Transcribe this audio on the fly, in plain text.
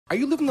Are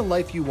you living the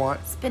life you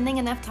want? Spending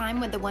enough time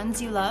with the ones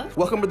you love?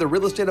 Welcome to the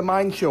Real Estate of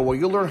Mind Show, where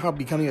you'll learn how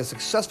becoming a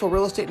successful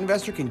real estate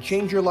investor can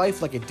change your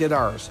life like it did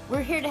ours.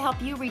 We're here to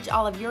help you reach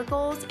all of your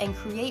goals and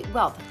create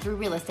wealth through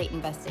real estate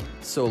investing.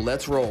 So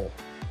let's roll.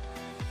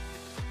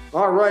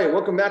 All right,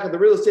 welcome back to the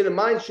Real Estate of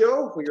Mind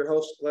Show. We're your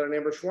hosts, Glenn and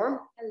Amber Schwarm.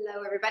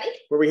 Hello, everybody.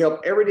 Where we help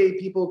everyday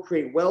people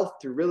create wealth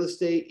through real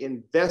estate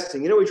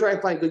investing. You know, we try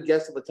and find good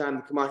guests all the time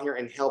to come out here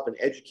and help and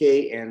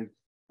educate and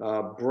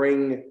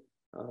bring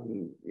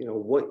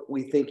what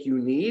we think you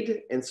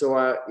need. And so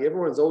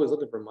everyone's always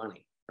looking for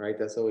money, right?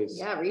 That's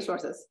always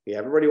resources. Yeah,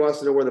 everybody wants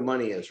to know where the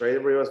money is, right?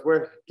 Everybody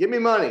wants give me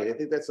money. I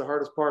think that's the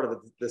hardest part of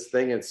this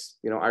thing. It's,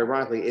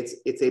 ironically,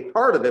 it's a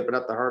part of it, but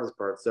not the hardest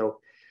part. So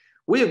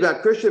we have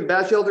got Christian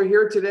Bachelder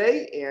here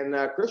today. And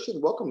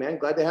Christian, welcome, man.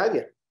 Glad to have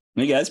you.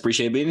 Hey guys,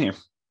 appreciate being here.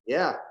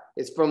 Yeah.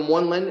 It's from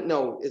One Lending.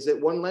 No, is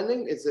it One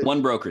Lending? Is it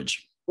One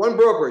Brokerage? One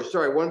Brokerage.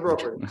 Sorry, One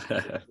Brokerage.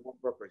 One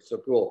Brokerage. So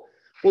cool.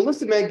 Well,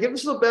 listen, man, give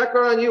us a little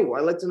background on you.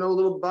 I'd like to know a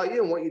little about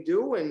you and what you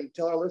do, and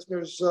tell our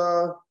listeners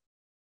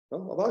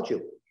about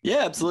you.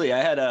 Yeah, absolutely. I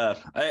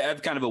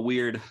have kind of a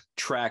weird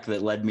track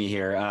that led me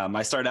here.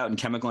 I started out in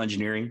chemical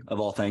engineering,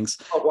 of all things.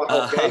 Oh,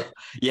 wow. Okay.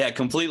 Yeah,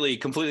 completely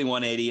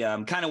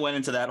 180. Kind of went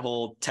into that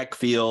whole tech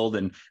field,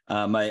 and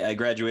I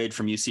graduated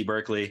from UC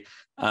Berkeley,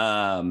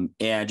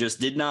 and just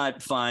did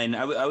not find.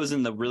 I was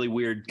in the really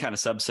weird kind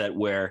of subset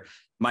where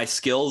my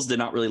skills did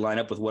not really line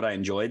up with what I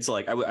enjoyed. So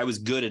like I was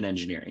good in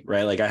engineering,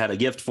 right? Like I had a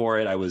gift for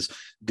it. I was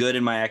good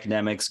in my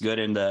academics, good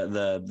in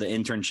the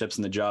internships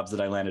and the jobs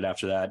that I landed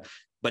after that.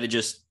 But it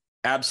just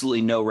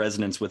absolutely no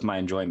resonance with my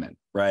enjoyment,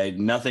 right?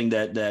 Nothing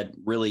that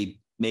really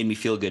made me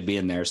feel good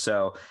being there.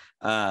 So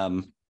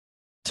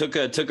took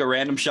a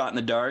random shot in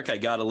the dark. I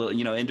got a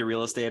little, into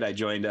real estate. I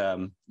joined,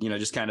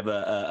 just kind of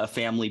a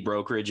family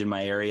brokerage in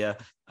my area.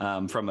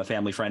 From a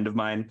family friend of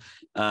mine,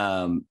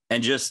 and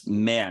just,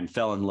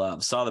 fell in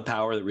love, saw the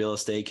power that real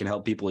estate can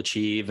help people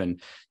achieve.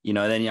 And,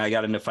 then I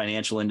got into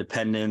financial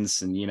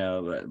independence and,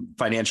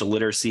 financial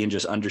literacy and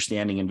just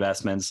understanding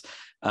investments,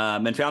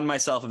 and found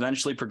myself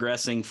eventually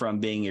progressing from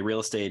being a real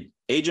estate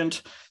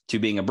agent to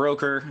being a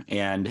broker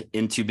and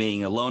into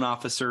being a loan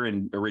officer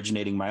and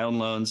originating my own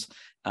loans.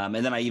 And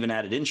then I even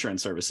added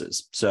insurance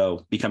services.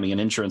 So becoming an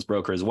insurance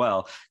broker as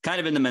well,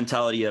 kind of in the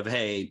mentality of,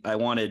 hey,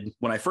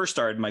 when I first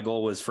started, my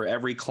goal was for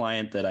every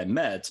client that I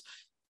met,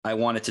 I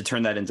wanted to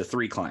turn that into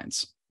 3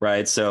 clients,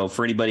 right? So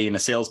for anybody in a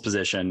sales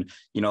position,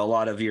 a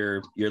lot of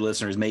your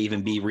listeners may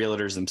even be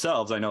realtors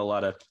themselves. I know a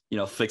lot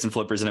of, fix and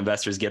flippers and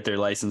investors get their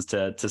license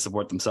to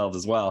support themselves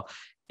as well.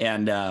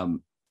 And,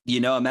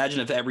 imagine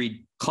if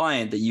every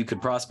client that you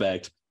could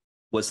prospect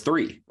was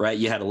 3, right?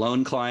 You had a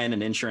loan client,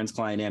 an insurance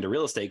client, and a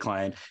real estate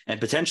client, and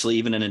potentially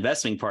even an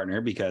investing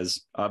partner,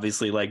 because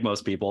obviously, like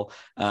most people,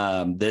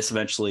 this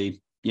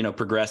eventually,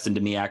 progressed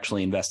into me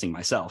actually investing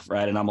myself,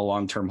 right? And I'm a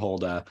long-term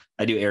hold. I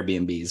do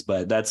Airbnbs,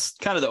 but that's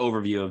kind of the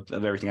overview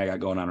of everything I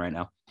got going on right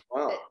now.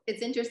 Wow.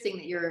 It's interesting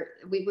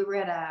that we were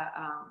at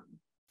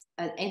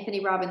an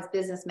Anthony Robbins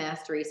Business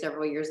Mastery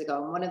several years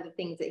ago. And one of the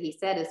things that he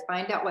said is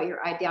find out what your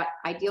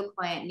ideal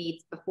client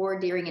needs before,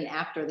 during, and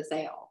after the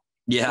sale.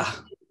 Yeah.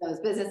 Those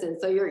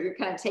businesses. So you're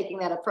kind of taking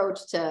that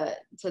approach to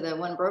the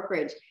One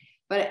Brokerage.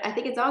 But I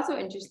think it's also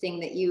interesting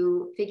that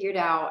you figured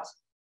out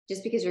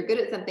just because you're good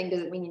at something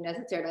doesn't mean you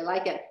necessarily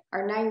like it.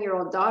 Our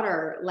 9-year-old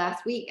daughter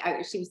last week,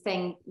 she was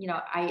saying,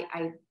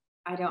 I'm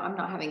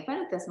not having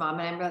fun at this, Mom.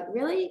 And I'm like,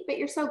 really? But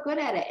you're so good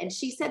at it. And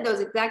she said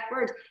those exact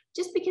words,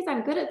 just because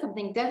I'm good at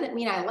something doesn't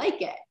mean I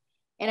like it.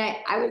 And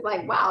I was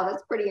like, wow,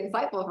 that's pretty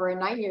insightful for a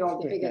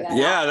 9-year-old to figure that out.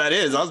 Yeah, that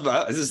is.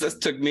 This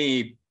took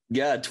me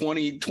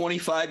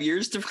 25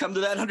 years to come to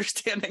that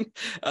understanding.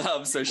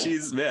 So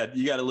she's,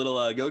 you got a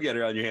little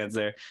go-getter on your hands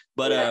there.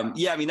 But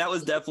that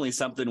was definitely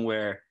something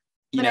where,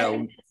 I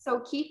think it's so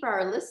key for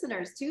our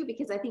listeners too,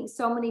 because I think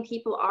so many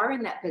people are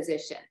in that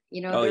position.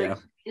 They're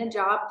in a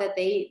job that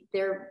they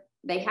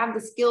have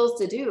the skills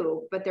to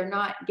do, but they're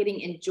not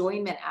getting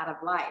enjoyment out of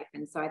life.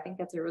 And so I think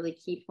that's a really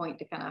key point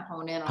to kind of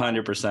hone in on.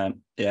 100%.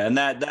 Yeah. And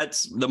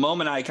that's the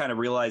moment I kind of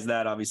realized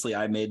that. Obviously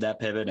I made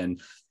that pivot,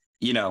 and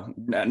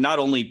not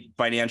only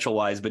financial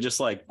wise, but just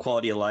like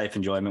quality of life,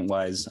 enjoyment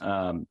wise.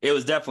 It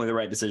was definitely the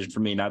right decision for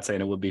me. Not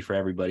saying it would be for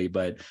everybody,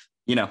 but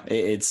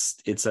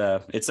it's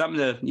something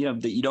that,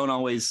 that you don't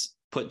always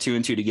put 2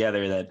 and 2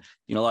 together, that,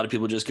 a lot of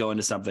people just go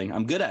into something.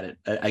 I'm good at it.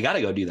 I got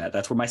to go do that.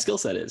 That's where my skill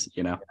set is,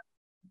 Yeah.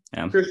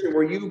 Christian,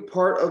 were you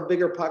part of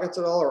Bigger Pockets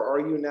at all, or are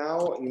you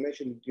now? You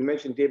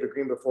mentioned David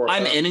Green before.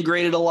 I'm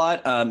integrated a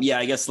lot.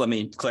 I guess let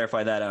me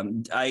clarify that.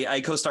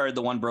 I co-started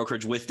the One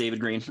Brokerage with David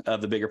Green of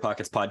the Bigger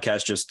Pockets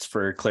podcast, just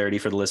for clarity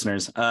for the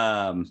listeners.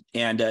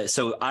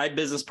 So I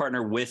business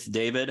partner with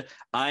David.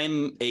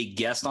 I'm a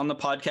guest on the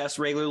podcast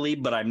regularly,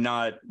 but I'm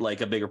not like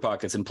a Bigger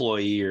Pockets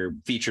employee or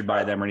featured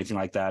by them or anything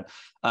like that.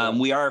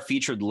 We are a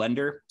featured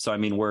lender. So,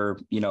 we're,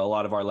 a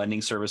lot of our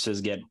lending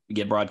services get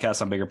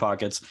broadcast on Bigger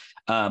Pockets.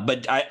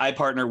 But I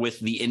partner with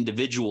the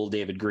individual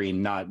David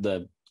Green, not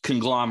the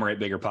conglomerate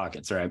Bigger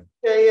Pockets, right?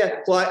 Yeah.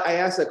 Well, I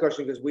asked that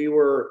question because we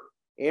were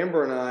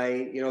Amber and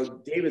I,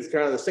 David's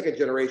kind of the second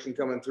generation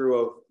coming through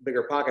of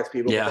Bigger Pockets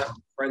people. Yeah. But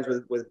I'm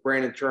friends with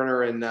Brandon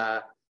Turner and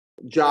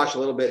Josh a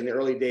little bit in the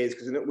early days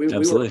because we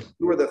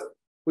were the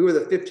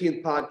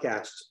 15th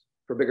podcast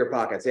for Bigger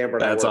Pockets. Amber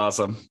and That's I were.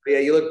 awesome. Yeah,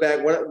 you look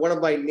back. One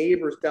of my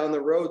neighbors down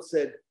the road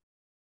said,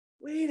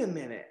 "Wait a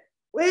minute."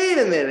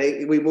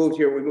 We moved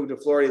here. We moved to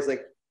Florida. He's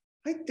like,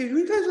 "Hey, dude,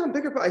 you guys on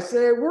Bigger Pockets?" I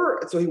said, "I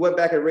were." So he went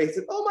back and raced. He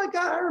said, "Oh my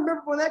God, I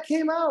remember when that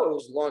came out. It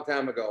was a long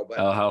time ago." But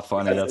oh, how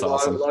funny! That's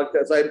awesome.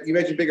 So you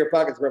mentioned Bigger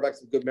Pockets. Brought back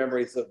some good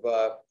memories of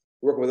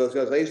working with those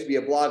guys. I used to be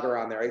a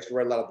blogger on there. I used to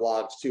write a lot of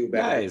blogs too.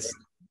 Nice.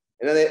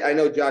 And then I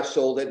know Josh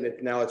sold it,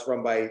 and now it's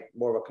run by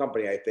more of a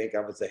company. I think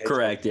I would say.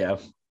 Correct. Fund.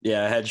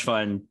 Yeah, hedge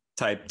fund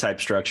type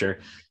structure.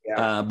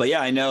 Yeah. But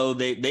yeah, I know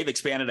they've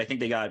expanded. I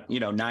think they got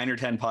 9 or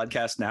 10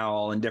 podcasts now,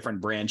 all in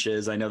different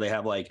branches. I know they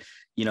have like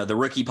the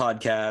Rookie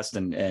podcast,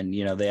 and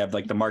they have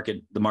like the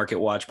Market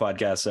Watch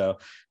podcast. So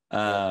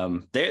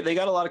they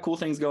got a lot of cool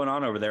things going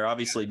on over there.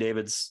 Obviously,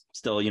 David's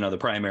still the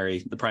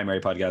primary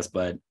podcast,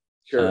 but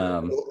sure,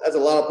 that's a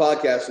lot of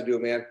podcasts to do,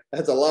 man.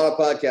 That's a lot of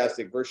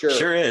podcasting for sure.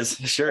 Sure is.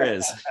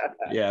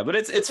 Yeah, but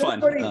it's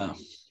fun.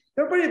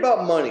 Everybody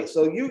about money.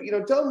 So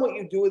tell them what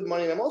you do with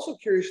money. And I'm also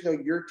curious to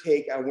know your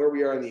take on where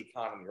we are in the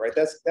economy, right?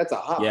 That's a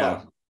hot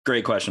button.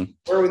 Great question.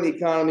 Where are we in the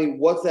economy?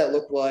 What's that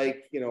look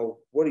like?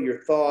 What are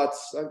your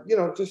thoughts?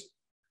 Just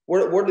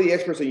what are the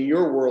experts in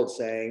your world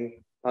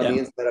saying on the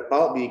inside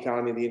about the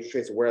economy, the interest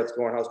rates, and where it's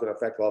going, how it's going to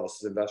affect all of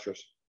us as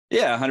investors?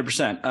 Yeah,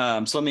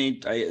 100%. So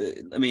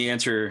let me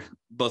answer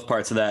both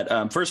parts of that.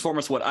 First and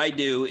foremost, what I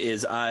do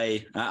is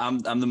I'm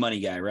the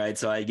money guy, right?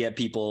 So I get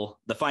people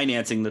the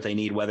financing that they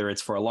need, whether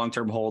it's for a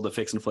long-term hold, a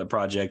fix and flip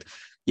project,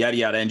 yada,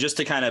 yada. And just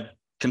to kind of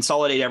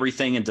consolidate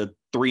everything into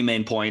 3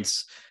 main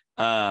points,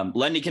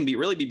 lending can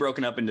really be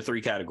broken up into 3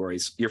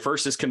 categories. Your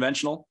first is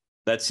conventional.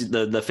 That's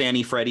the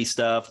Fannie Freddie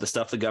stuff, the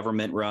stuff the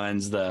government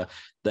runs, the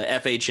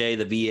FHA,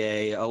 the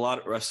VA, a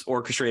lot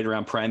orchestrated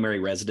around primary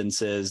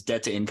residences,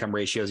 debt to income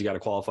ratios. You got to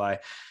qualify.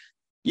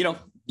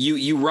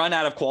 You run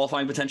out of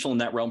qualifying potential in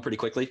that realm pretty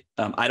quickly.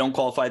 I don't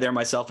qualify there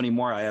myself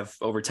anymore. I have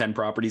over 10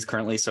 properties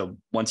currently. So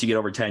once you get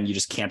over 10, you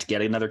just can't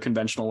get another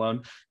conventional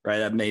loan, right?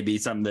 That may be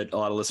something that a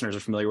lot of listeners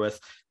are familiar with.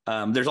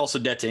 There's also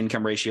debt to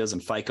income ratios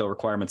and FICO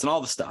requirements and all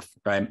the stuff,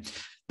 right?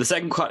 The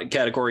second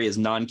category is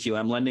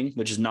non-QM lending,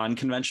 which is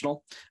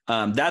non-conventional.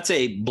 That's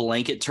a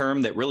blanket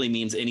term that really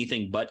means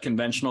anything but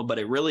conventional, but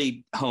it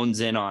really hones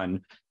in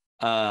on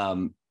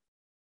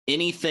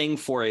anything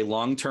for a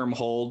long-term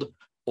hold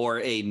or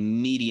a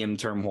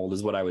medium-term hold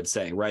is what I would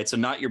say, right? So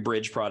not your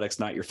bridge products,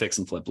 not your fix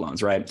and flip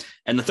loans, right?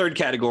 And the third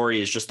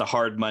category is just the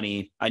hard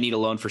money. I need a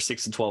loan for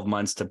 6 to 12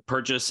 months to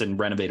purchase and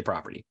renovate a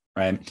property,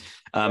 right?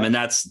 And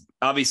that's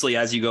obviously,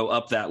 as you go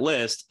up that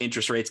list,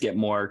 interest rates get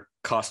more,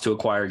 cost to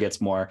acquire gets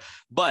more,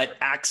 but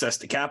access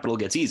to capital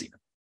gets easier.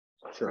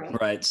 Sure.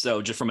 Right.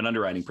 So just from an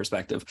underwriting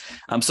perspective.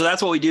 So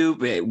that's what we do.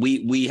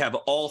 We have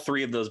all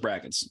 3 of those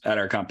brackets at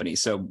our company.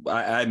 So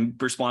I'm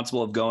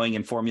responsible of going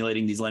and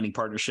formulating these lending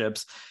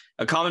partnerships.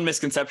 A common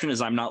misconception is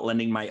I'm not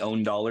lending my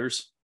own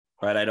dollars,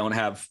 right? I don't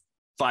have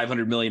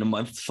 500 million a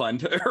month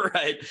fund,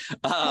 right?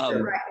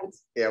 Right.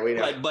 Yeah, we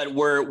know. But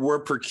we're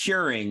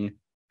procuring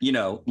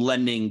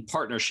lending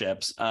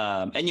partnerships,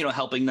 and,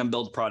 helping them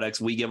build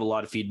products. We give a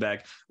lot of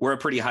feedback. We're a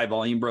pretty high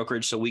volume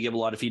brokerage, so we give a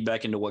lot of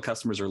feedback into what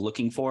customers are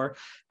looking for.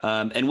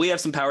 And we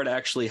have some power to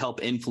actually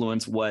help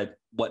influence what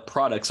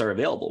products are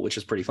available, which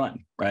is pretty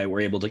fun, right?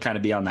 We're able to kind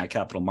of be on that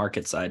capital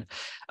market side.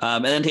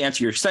 And then to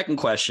answer your second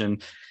question,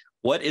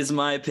 what is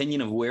my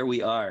opinion of where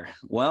we are?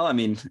 Well, I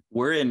mean,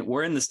 we're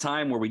in this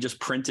time where we just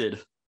printed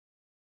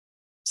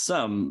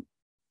some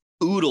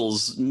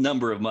oodles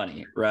number of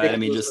money, right? I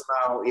mean, just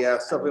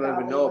stuff we don't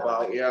even know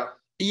about.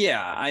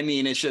 Yeah. I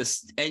mean, it's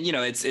just, and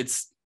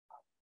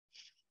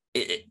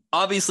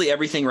obviously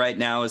everything right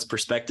now is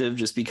perspective,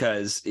 just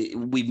because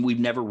we've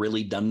never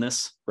really done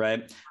this,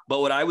 right? But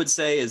what I would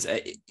say is,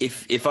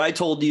 if I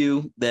told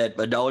you that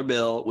a dollar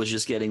bill was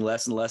just getting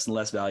less and less and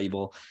less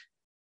valuable,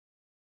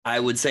 I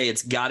would say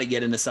it's got to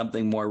get into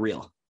something more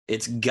real.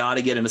 It's got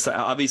to get into,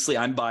 obviously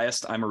I'm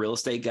biased. I'm a real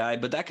estate guy,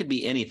 but that could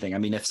be anything. I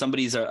mean, if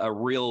somebody's a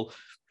real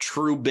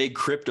true big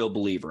crypto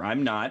believer,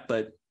 I'm not,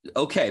 but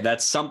okay,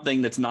 that's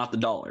something that's not the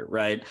dollar,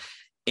 right?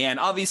 And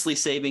obviously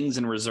savings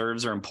and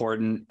reserves are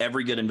important.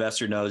 Every good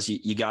investor knows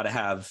you got to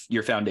have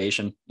your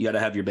foundation. You got to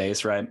have your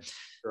base, right?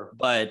 Sure.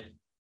 But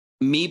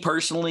me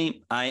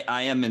personally, I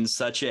am in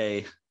such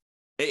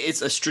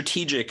it's a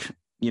strategic,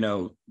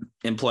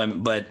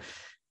 employment, but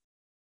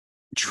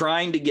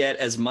trying to get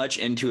as much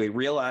into a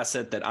real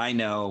asset that I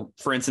know.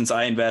 For instance,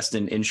 I invest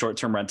in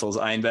short-term rentals.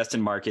 I invest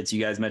in markets.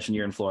 You guys mentioned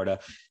you're in Florida.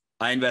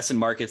 I invest in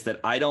markets that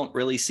I don't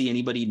really see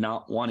anybody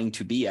not wanting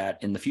to be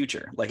at in the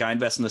future. Like I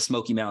invest in the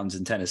Smoky Mountains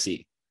in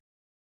Tennessee.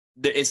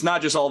 It's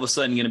not just all of a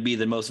sudden going to be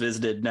the most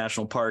visited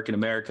national park in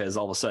America is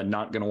all of a sudden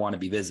not going to want to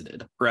be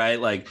visited, right?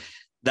 Like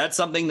that's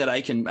something that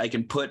I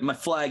can put my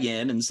flag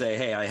in and say,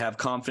 hey, I have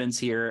confidence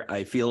here.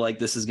 I feel like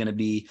this is going to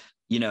be,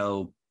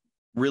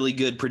 really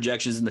good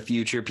projections in the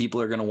future.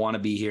 People are going to want to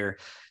be here,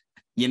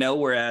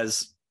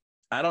 whereas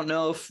I don't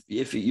know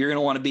if you're going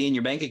to want to be in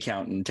your bank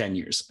account in 10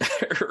 years,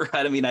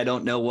 right? I mean, I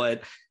don't know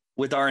what,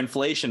 with our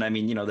inflation, I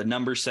mean, the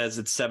number says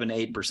it's 7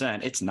 to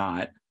 8%. It's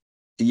not,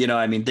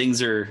 I mean,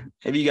 things are,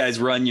 if you guys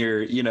run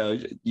your,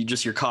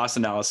 your cost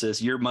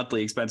analysis, your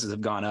monthly expenses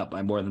have gone up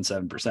by more than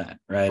 7%,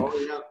 right? Oh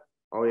yeah.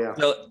 Oh yeah.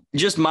 So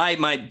just my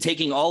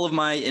taking all of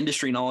my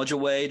industry knowledge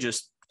away,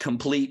 just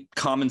complete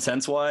common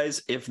sense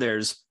wise, if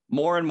there's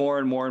more and more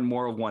and more and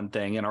more of one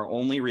thing, and our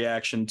only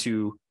reaction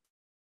to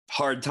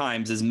hard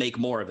times is make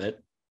more of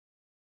it,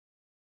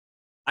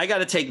 I got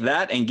to take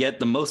that and get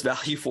the most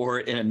value for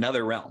it in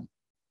another realm.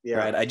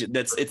 Yeah. Right.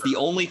 It's the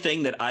only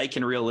thing that I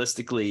can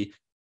realistically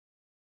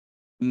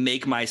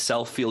make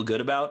myself feel good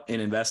about in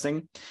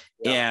investing.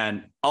 Yeah.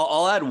 And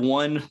I'll add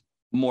one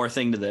more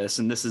thing to this.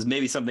 And this is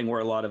maybe something where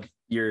a lot of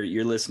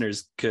your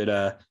listeners could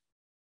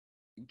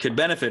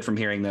benefit from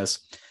hearing this.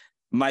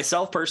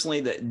 Myself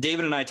personally, that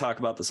David and I talk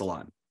about this a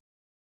lot.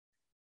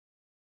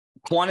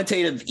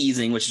 Quantitative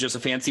easing, which is just a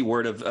fancy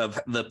word of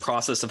the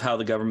process of how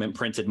the government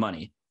printed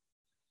money.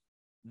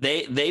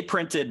 They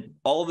printed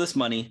all of this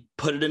money,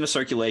 put it into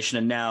circulation,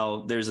 and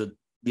now there's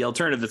the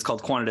alternative that's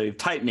called quantitative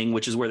tightening,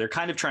 which is where they're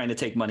kind of trying to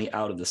take money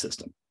out of the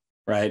system,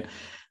 right?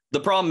 The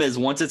problem is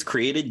once it's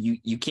created,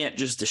 you can't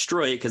just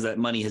destroy it because that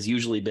money has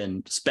usually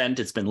been spent,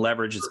 it's been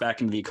leveraged, it's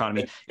back into the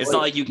economy. It's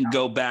not like you can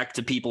go back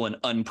to people and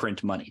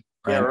unprint money,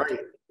 right? Yeah, right.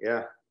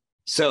 Yeah.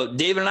 So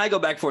David and I go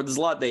back and forth. There's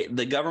a lot.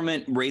 The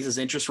government raises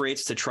interest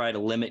rates to try to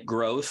limit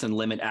growth and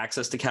limit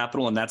access to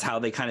capital, and that's how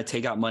they kind of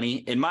take out money.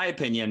 In my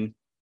opinion,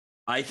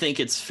 I think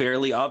it's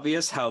fairly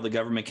obvious how the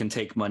government can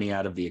take money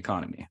out of the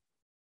economy.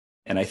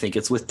 And I think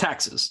it's with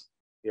taxes.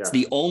 Yeah. It's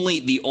the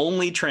only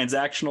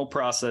transactional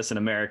process in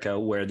America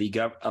where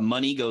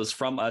money goes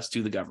from us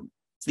to the government.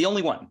 It's the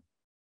only one.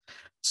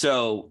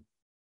 So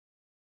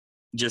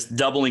just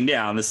doubling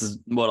down, this is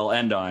what I'll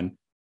end on.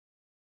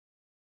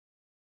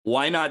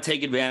 Why not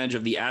take advantage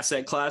of the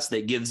asset class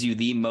that gives you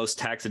the most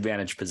tax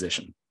advantage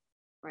position?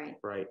 Right.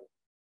 Right.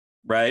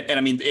 Right. And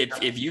I mean,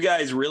 if you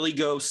guys really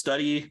go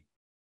study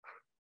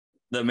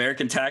the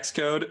American tax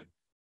code,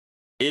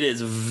 it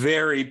is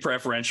very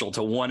preferential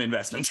to one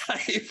investment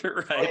type,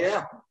 right? Oh,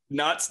 yeah.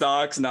 Not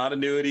stocks, not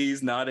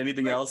annuities, not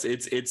anything else.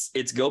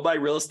 It's go buy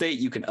real estate.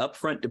 You can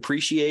upfront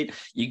depreciate.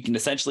 You can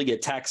essentially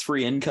get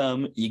tax-free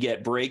income. You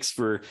get breaks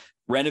for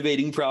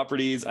renovating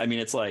properties. I mean,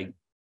 it's like,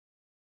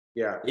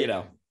 yeah,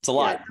 it's a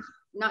lot.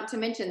 Not to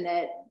mention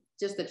that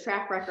just the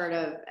track record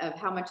of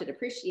how much it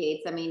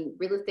appreciates. I mean,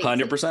 real estate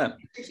 100%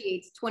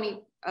 appreciates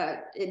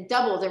it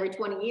doubles every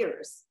 20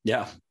 years.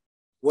 Yeah.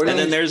 And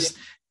then there's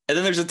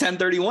a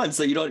 1031.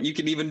 So you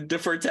can even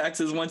defer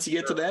taxes once you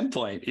get to the end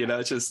point.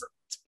 It's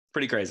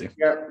pretty crazy.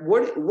 Yeah.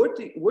 What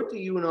do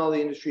you and all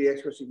the industry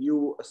experts that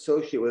you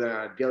associate with on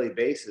a daily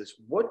basis?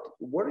 What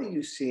are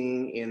you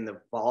seeing in the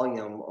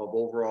volume of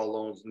overall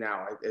loans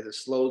now? Has it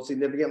slowed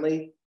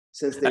significantly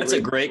since they? That's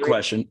a great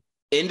question.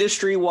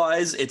 Industry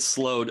wise, it's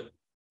slowed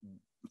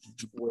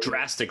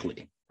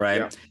drastically,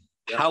 right? Yeah.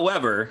 Yeah.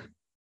 However,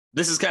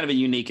 this is kind of a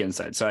unique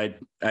insight. So I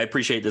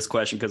appreciate this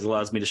question because it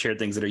allows me to share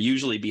things that are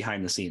usually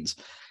behind the scenes.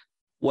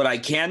 What I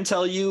can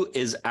tell you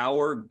is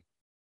our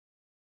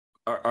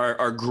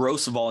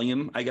gross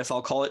volume, I guess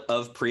I'll call it,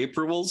 of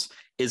pre-approvals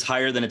is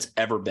higher than it's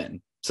ever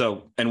been.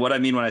 So, and what I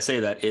mean when I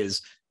say that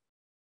is,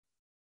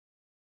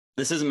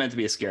 this isn't meant to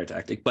be a scare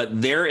tactic,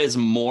 but there is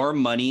more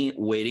money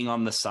waiting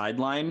on the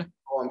sideline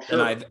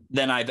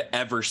than I've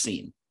ever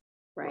seen.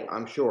 Right.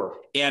 I'm sure.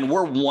 And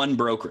we're one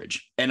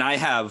brokerage, and I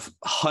have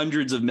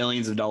hundreds of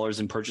millions of dollars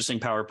in purchasing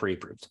power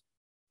pre-approved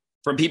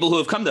from people who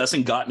have come to us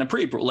and gotten a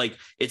pre-approval. Like,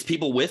 it's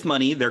people with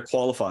money, they're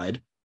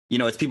qualified.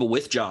 It's people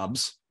with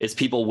jobs, it's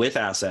people with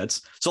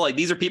assets. So like,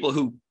 these are people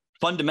who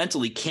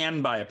fundamentally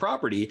can buy a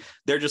property.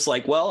 They're just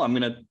like, well, I'm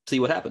going to see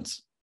what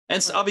happens.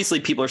 And so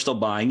obviously people are still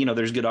buying,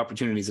 there's good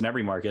opportunities in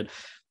every market.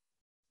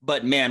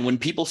 But man, when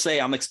people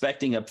say I'm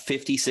expecting a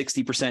 50,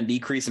 60%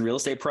 decrease in real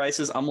estate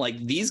prices, I'm like,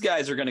 these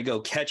guys are going to go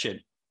catch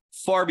it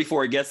far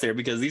before it gets there,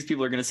 because these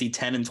people are going to see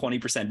 10 and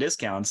 20%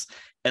 discounts.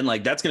 And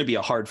like, that's going to be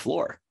a hard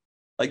floor.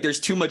 Like,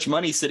 there's too much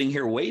money sitting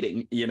here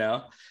waiting,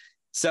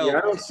 So yeah,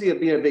 I don't see it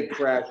being a big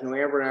crash.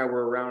 Amber and I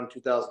were around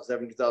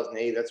 2007,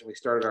 2008. That's when we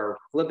started our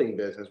flipping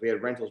business. We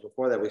had rentals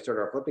before that. We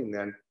started our flipping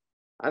then.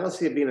 I don't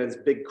see it being a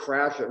big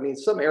crash. I mean,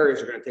 some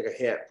areas are going to take a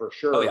hit for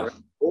sure. Oh, yeah.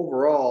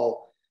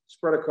 Overall,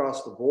 spread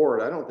across the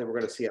board, I don't think we're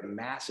going to see a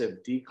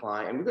massive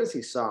decline. And we're going to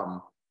see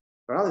some,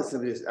 but I don't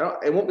think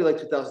it won't be like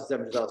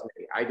 2007,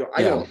 2008. I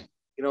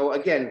don't,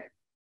 again,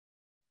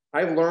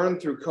 I've learned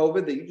through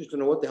COVID that you just don't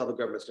know what the hell the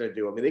government's going to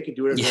do. I mean, they could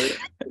do it.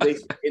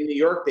 In New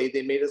York, they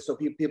made it so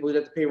people would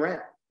have to pay rent.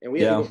 And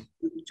we had to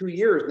go 2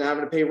 years now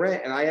having to pay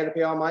rent. And I had to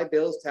pay all my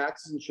bills,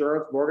 taxes,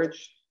 insurance,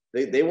 mortgage.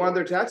 They wanted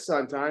their taxes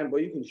on time, but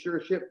you can sure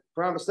shit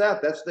promise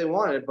that. That's what they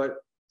wanted. But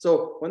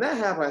so when that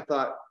happened, I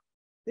thought,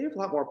 they have a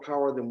lot more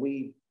power than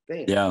we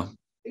think. Yeah.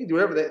 They can do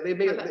whatever. They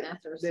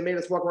made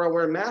us walk around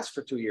wearing masks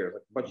for 2 years.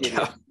 Like a bunch of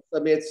idiots. I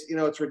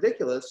mean, it's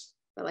ridiculous.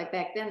 But like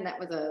back then, that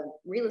was a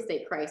real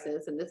estate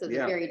crisis, and this is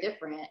very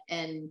different.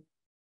 And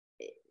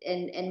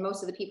and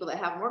most of the people that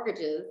have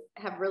mortgages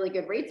have really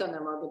good rates on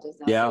their mortgages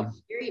now. Yeah. So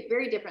very,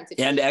 very different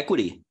situation. And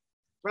equity.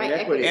 Right.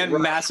 And equity. And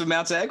Right. massive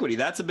amounts of equity.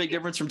 That's a big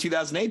difference from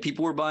 2008.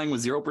 People were buying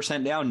with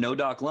 0% down, no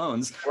doc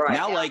loans. Right.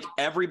 Now, like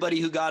everybody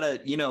who got a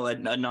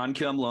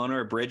non-QM loan or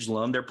a bridge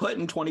loan, they're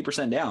putting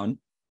 20% down.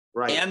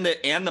 Right.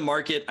 And the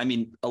market, I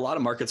mean, a lot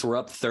of markets were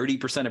up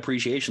 30%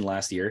 appreciation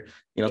last year,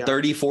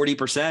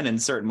 30-40% in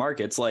certain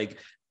markets. Like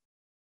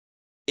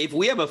if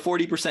we have a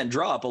 40%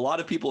 drop, a lot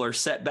of people are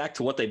set back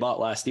to what they bought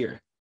last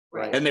year.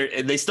 Right. And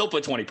they still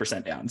put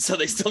 20% down. So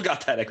they still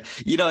got that,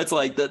 it's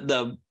like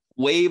the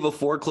wave of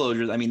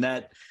foreclosures. I mean,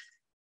 that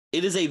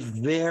it is a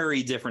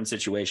very different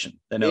situation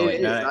than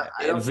 08.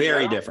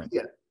 Very different.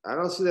 Yeah. I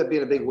don't see that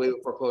being a big wave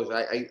of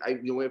foreclosure.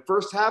 When it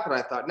first happened,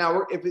 I thought,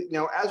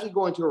 as we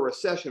go into a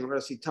recession, we're going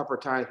to see tougher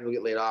times, people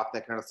get laid off,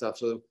 that kind of stuff.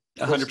 So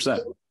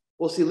 100%.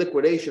 We'll see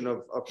liquidation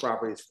of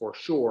properties for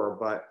sure.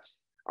 But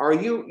are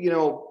you,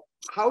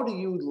 how do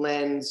you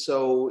lend?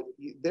 So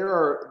there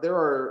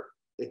are,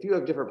 if you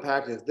have different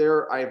packages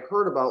I've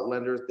heard about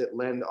lenders that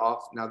lend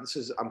off. Now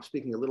I'm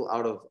speaking a little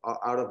out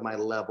of my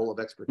level of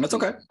expertise. That's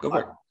okay. Go for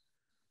it.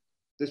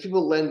 There's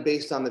people that lend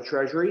based on the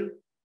treasury.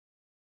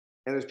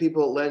 And there's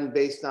people that lend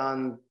based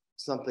on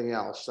something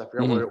else. I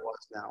forgot what it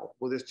was now.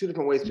 Well, there's two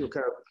different ways people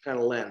kind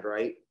of lend,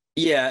 right?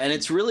 Yeah, and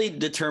it's really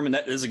determined.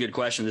 That is a good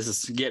question. This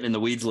is getting in the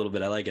weeds a little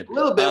bit. I like it. A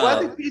little bit. Well,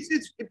 I think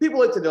it's people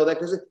like to know that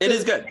because it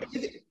is good.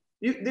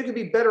 There could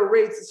be better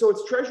rates. So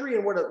it's treasury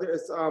and what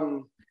there's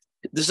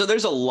So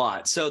there's a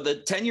lot. So the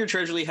 10-year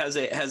treasury has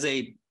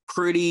a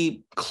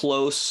pretty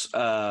close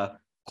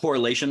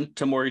correlation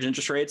to mortgage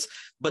interest rates,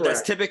 but Correct.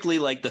 That's typically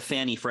like the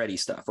Fannie Freddie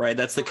stuff, right?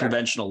 That's the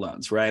conventional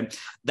loans, right?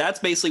 That's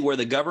basically where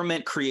the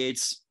government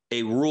creates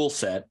a rule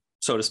set,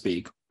 so to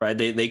speak, right?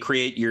 They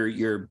create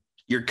your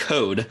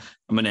code.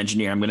 I'm an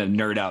engineer. I'm going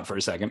to nerd out for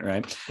a second,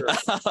 right?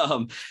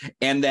 Sure.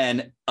 And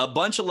then a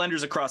bunch of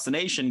lenders across the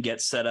nation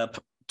get set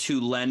up to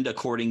lend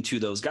according to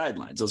those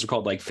guidelines. Those are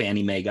called like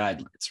Fannie Mae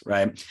guidelines,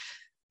 right?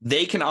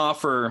 They can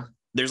offer.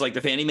 There's like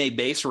the Fannie Mae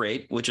base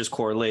rate, which is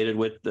correlated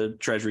with the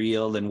treasury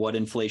yield and what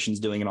inflation's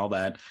doing and all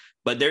that.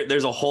 But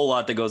there's a whole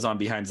lot that goes on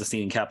behind the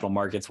scene in capital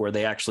markets where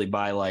they actually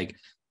buy like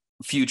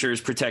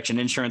futures protection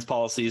insurance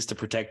policies to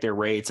protect their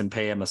rates and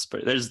pay them.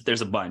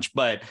 There's a bunch,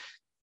 but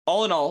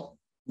all in all,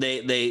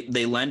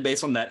 they lend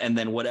based on that. And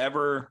then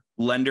whatever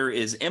lender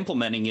is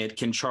implementing it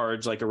can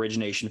charge like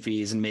origination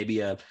fees and maybe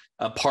a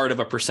part of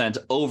a percent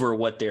over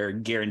what they're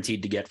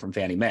guaranteed to get from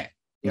Fannie Mae.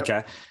 Yep.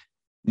 Okay.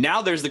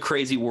 Now there's the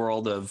crazy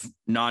world of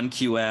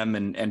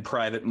non-QM and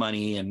private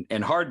money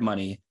and hard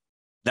money.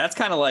 That's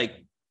kind of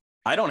like,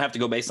 I don't have to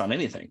go based on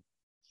anything,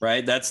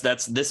 right? That's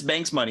this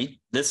bank's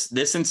money, this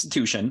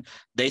institution,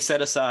 they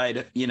set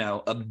aside,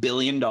 $1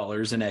 billion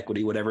in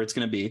equity, whatever it's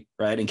going to be,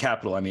 right? In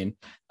capital, I mean,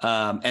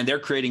 and they're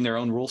creating their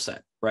own rule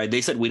set, right? They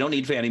said, we don't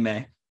need Fannie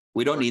Mae.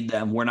 We don't need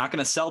them. We're not going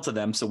to sell to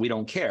them. So we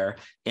don't care.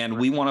 And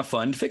we want to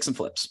fund fix and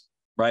flips.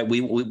 Right.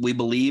 We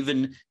believe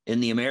in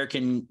the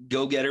American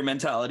go-getter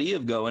mentality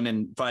of going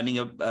and finding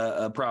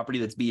a property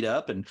that's beat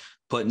up and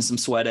putting some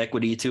sweat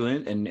equity to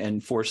it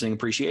and forcing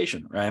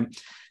appreciation. Right.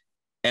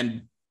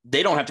 And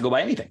they don't have to go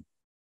by anything.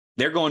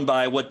 They're going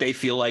by what they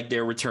feel like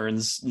their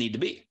returns need to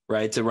be,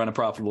 right, to run a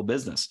profitable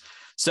business.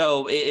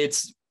 So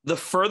it's the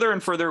further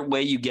and further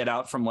away you get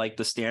out from like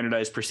the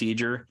standardized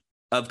procedure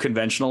of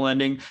conventional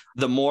lending,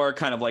 the more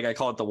kind of like I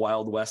call it the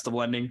Wild West of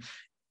lending.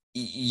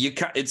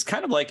 It's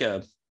kind of like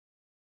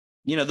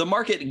the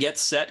market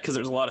gets set because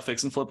there's a lot of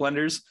fix and flip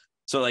lenders.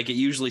 So like it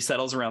usually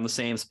settles around the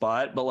same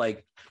spot, but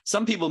like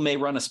some people may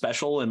run a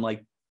special and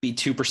like be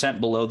 2%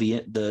 below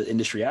the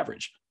industry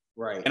average.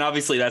 Right. And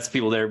obviously that's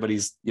people that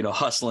everybody's,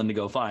 hustling to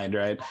go find.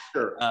 Right.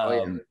 Sure.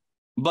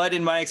 But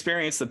in my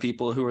experience, the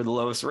people who are the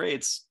lowest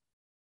rates,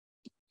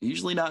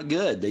 usually not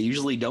good. They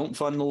usually don't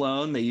fund the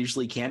loan. They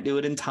usually can't do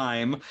it in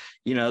time.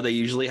 They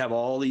usually have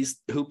all these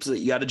hoops that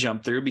you got to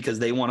jump through because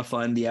they want to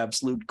fund the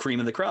absolute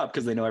cream of the crop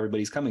because they know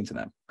everybody's coming to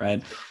them.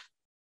 Right.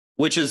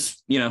 Which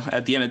is,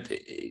 at the end of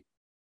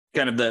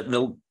kind of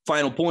the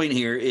final point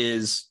here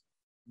is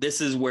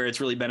this is where it's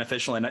really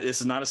beneficial. And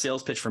this is not a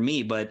sales pitch for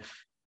me, but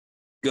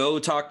go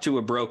talk to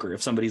a broker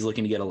if somebody's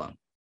looking to get a loan.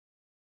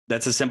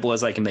 That's as simple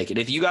as I can make it.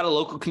 If you got a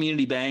local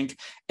community bank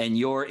and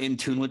you're in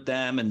tune with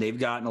them and they've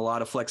gotten a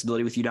lot of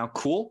flexibility with you now,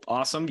 cool,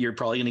 awesome. You're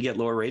probably going to get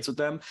lower rates with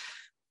them.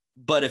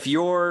 But if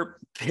you're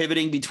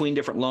pivoting between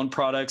different loan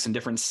products and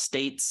different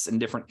states and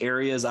different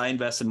areas, I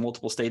invest in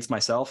multiple states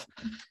myself.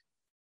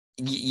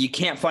 You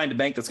can't find a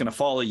bank that's going to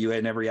follow you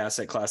in every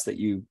asset class that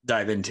you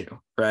dive into,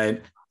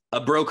 right?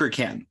 A broker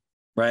can,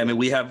 right? I mean,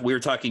 we were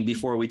talking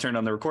before we turned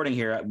on the recording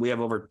here, we have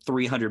over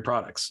 300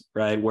 products,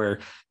 right? Where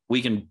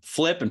we can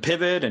flip and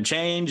pivot and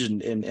change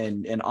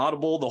and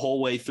audible the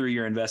whole way through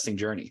your investing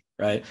journey,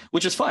 right?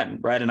 Which is fun,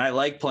 right? And I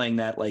like playing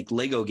that like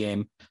Lego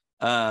game.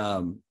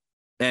 And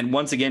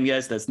once again,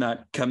 guys, that's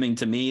not coming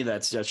to me.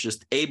 That's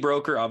just a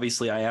broker.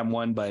 Obviously I am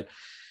one, but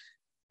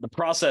the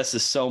process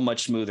is so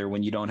much smoother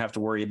when you don't have to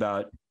worry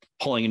about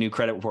pulling a new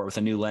credit report with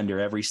a new lender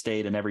every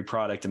state and every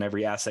product and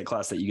every asset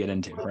class that you get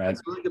into, right? That's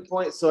a really good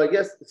point. So I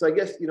guess,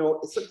 you know,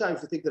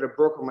 sometimes you think that a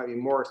broker might be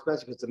more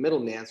expensive because it's a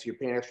middleman, so you're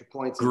paying extra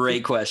points.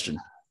 Great question.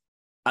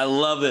 I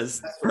love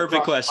this.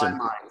 Perfect question.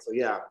 So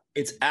yeah,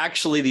 it's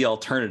actually the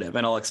alternative,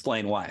 and I'll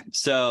explain why.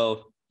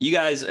 So you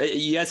guys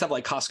have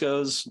like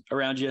Costco's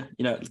around you,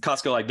 you know,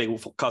 Costco, like big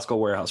Costco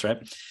warehouse, right?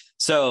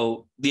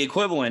 So the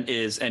equivalent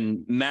is,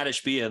 and Matt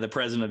Ishbia, the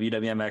president of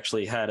UWM,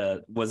 actually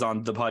was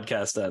on the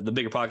podcast, the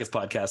Bigger Pockets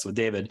podcast with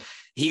David.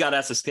 He got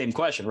asked the same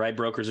question, right?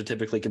 Brokers are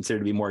typically considered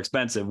to be more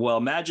expensive. Well,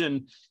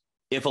 imagine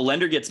if a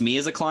lender gets me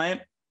as a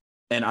client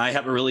and I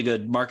have a really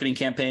good marketing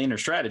campaign or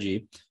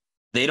strategy,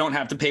 they don't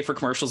have to pay for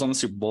commercials on the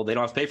Super Bowl. They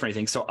don't have to pay for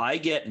anything. So I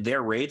get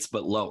their rates,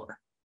 but lower.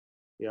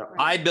 Yeah.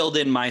 I build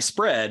in my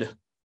spread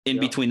in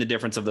between the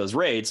difference of those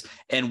rates,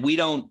 and we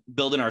don't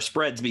build in our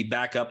spread to be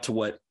back up to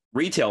what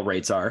retail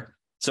rates are.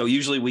 So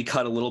usually we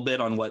cut a little bit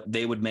on what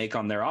they would make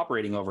on their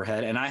operating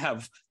overhead. And I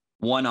have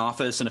one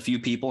office and a few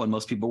people, and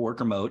most people work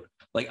remote.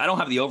 Like, I don't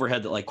have the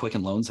overhead that like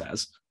Quicken Loans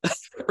has,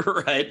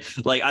 right?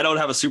 Like, I don't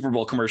have a Super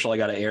Bowl commercial I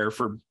got to air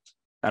for,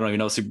 I don't even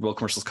know what Super Bowl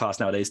commercials cost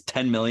nowadays,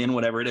 10 million,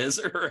 whatever it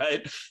is,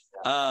 right?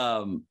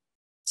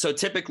 So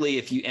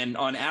typically and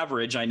on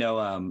average, I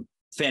know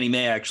Fannie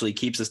Mae actually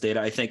keeps this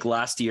data. I think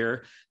last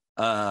year,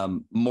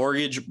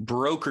 mortgage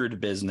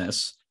brokered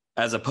business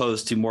as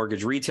opposed to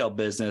mortgage retail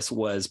business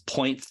was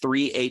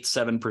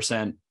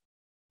 0.387%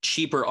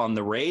 cheaper on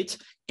the rate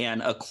and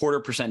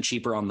 0.25%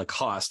 cheaper on the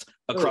cost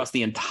across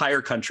the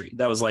entire country.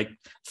 That was like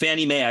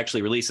Fannie Mae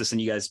actually released this, and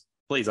you guys,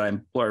 please, I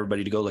implore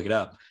everybody to go look it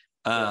up.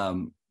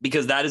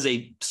 Because that is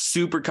a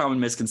super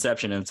common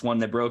misconception, and it's one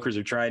that brokers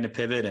are trying to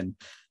pivot. And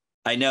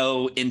I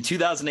know in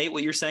 2008,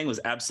 what you're saying was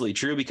absolutely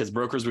true, because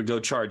brokers would go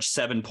charge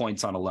 7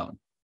 points on a loan.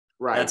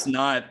 Right.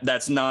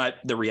 That's not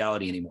the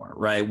reality anymore,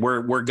 right?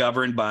 We're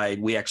governed by,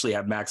 we actually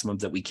have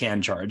maximums that we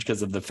can charge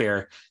because of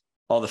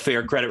all the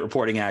Fair Credit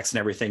Reporting Acts and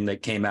everything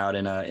that came out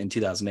in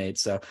 2008.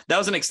 So that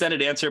was an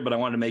extended answer, but I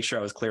wanted to make sure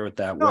I was clear with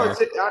that. No,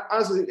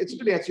 honestly, it's a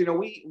good answer. You know,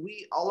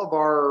 we all of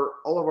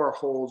our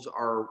holds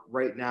are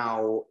right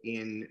now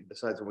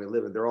besides when we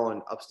live in, they're all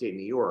in upstate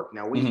New York.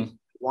 Now we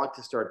want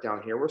to start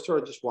down here. We're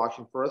sort of just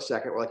watching for a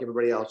second. We're like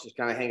everybody else, just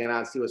kind of hanging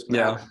out, see what's going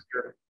to happen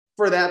here.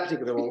 For that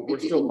particular one, we're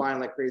still buying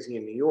like crazy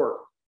in New York.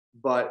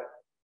 But,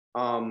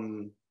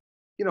 you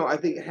know, I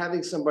think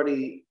having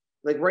somebody,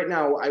 like right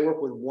now, I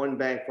work with one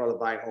bank for all the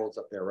buy and holds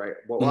up there, right?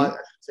 Well, I should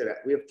say that.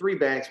 We have 3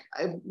 banks.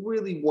 I have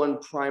really one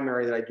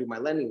primary that I do my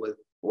lending with.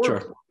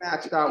 We're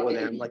maxed out with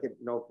them. Like, you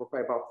know, we're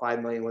probably about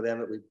 $5 million with them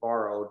that we've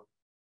borrowed.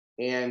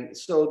 And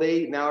so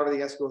now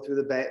everything has to go through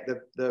the bank,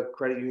 the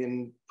credit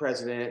union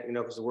president, you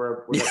know, because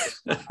we're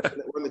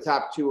in the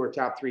top 2 or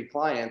top 3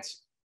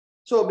 clients.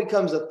 So it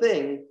becomes a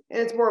thing,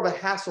 and it's more of a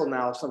hassle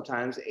now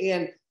sometimes.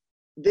 And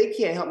they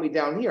can't help me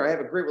down here. I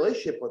have a great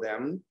relationship with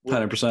them.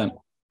 100%.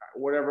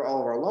 Whatever, all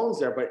of our loans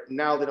there, but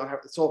now they don't have.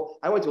 So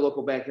I went to a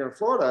local bank here in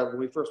Florida when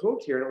we first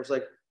moved here, and it was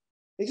like,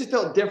 it just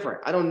felt different.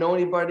 I don't know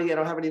anybody. I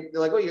don't have any.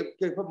 They're like, oh, you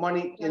can put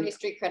money in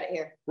street credit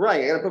here.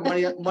 Right. I got to put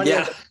money on the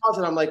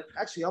deposit. I'm like,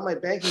 actually, all my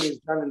banking is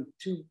done in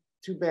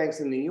two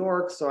banks in New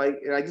York. So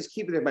I just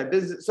keep it in my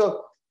business.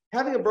 So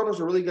having a broker is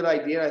a really good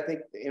idea. I think,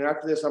 you know,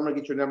 after this, I'm going to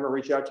get your number and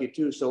reach out to you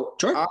too. So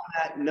on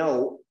that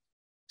note,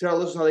 tell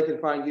listeners how they can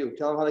find you.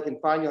 Tell them how they can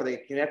find you, how they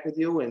can connect with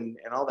you, and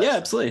all that. Yeah,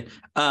 absolutely.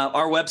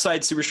 Our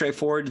website's super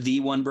straightforward,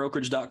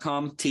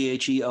 theonebrokerage.com,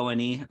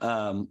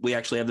 THEONE. We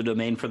actually have the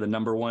domain for the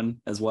number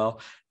 1 as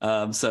well.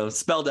 So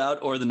spelled out,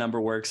 or the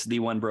number works, The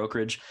One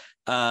Brokerage.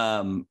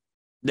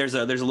 There's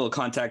a little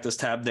contact us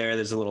tab there.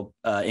 There's a little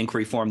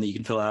inquiry form that you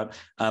can fill out.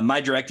 My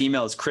direct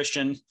email is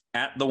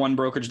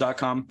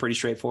Christian@theonebrokerage.com. Pretty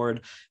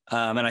straightforward.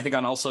 And I think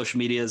on all social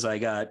medias, I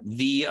got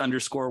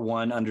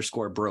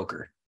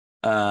 _1_broker.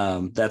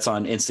 That's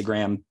on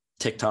Instagram,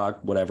 TikTok,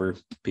 whatever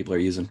people are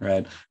using,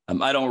 right?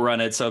 I don't run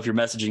it, so if you're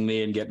messaging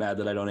me and get mad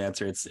that I don't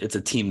answer, it's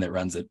a team that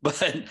runs it.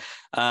 But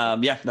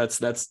yeah,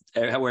 that's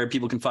where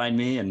people can find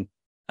me. And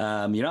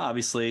you know,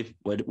 obviously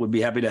would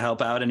be happy to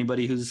help out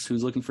anybody who's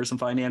looking for some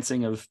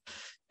financing of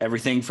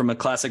everything from a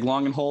classic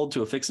long and hold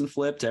to a fix and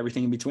flip to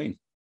everything in between.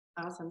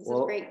 Awesome. This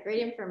is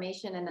great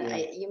information. And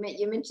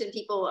you mentioned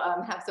people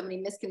have so many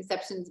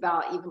misconceptions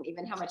about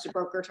even how much a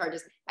broker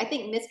charges. I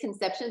think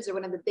misconceptions are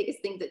one of the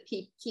biggest things that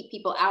keep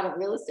people out of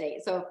real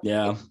estate. So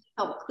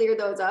help clear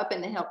those up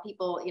and to help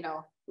people, you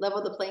know,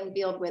 level the playing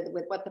field with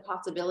what the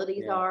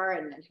possibilities are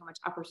and how much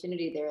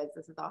opportunity there is.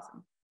 This is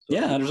awesome.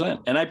 Yeah,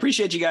 100%. And I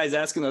appreciate you guys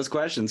asking those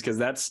questions, because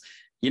that's,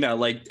 you know,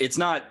 like, it's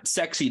not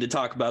sexy to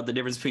talk about the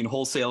difference between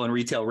wholesale and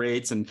retail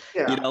rates. And,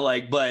 you know,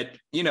 like, but,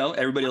 you know,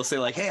 everybody will say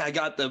like, hey, I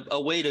got a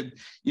way to,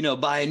 you know,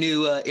 buy a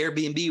new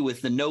Airbnb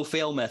with the no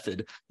fail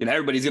method. You know,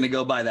 everybody's going to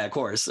go buy that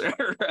course.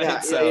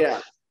 Right.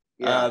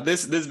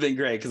 This has been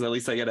great, because at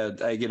least I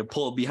get to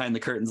pull behind the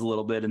curtains a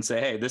little bit and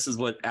say, hey, this is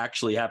what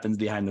actually happens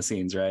behind the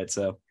scenes. Right.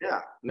 So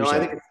I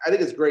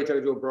think it's great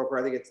to do a broker.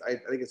 I think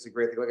it's a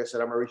great thing. Like I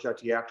said, I'm going to reach out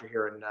to you after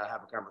here and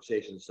have a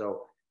conversation.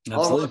 So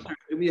Absolutely. All of us,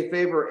 do me a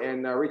favor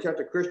and reach out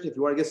to Christian if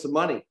you want to get some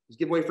money. He's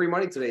giving away free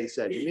money today, he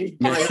said. You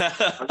need money?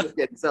 I'm just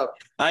kidding. So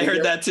I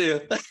heard that too.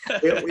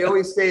 we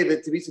always say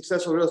that to be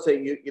successful in real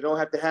estate, you don't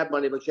have to have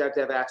money, but you have to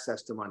have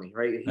access to money,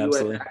 right? If you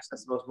Absolutely. have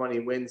access to most money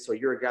wins, so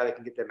you're a guy that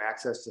can get them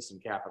access to some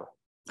capital.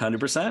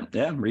 100%.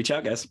 Yeah. Reach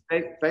out, guys.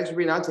 Hey, thanks for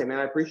being on today, man.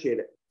 I appreciate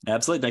it.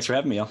 Absolutely. Thanks for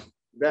having me, y'all.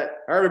 You bet.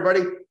 All right,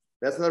 everybody.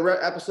 That's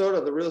another episode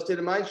of the Real Estate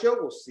of Mind Show.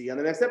 We'll see you on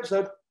the next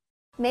episode.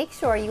 Make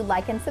sure you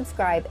like and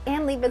subscribe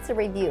and leave us a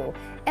review.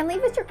 And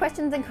leave us your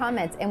questions and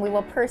comments and we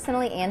will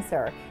personally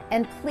answer.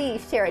 And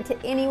please share it to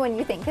anyone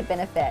you think could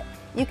benefit.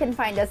 You can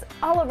find us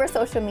all over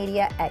social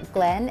media at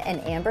Glenn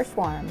and Amber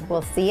Schwarm.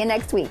 We'll see you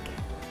next week.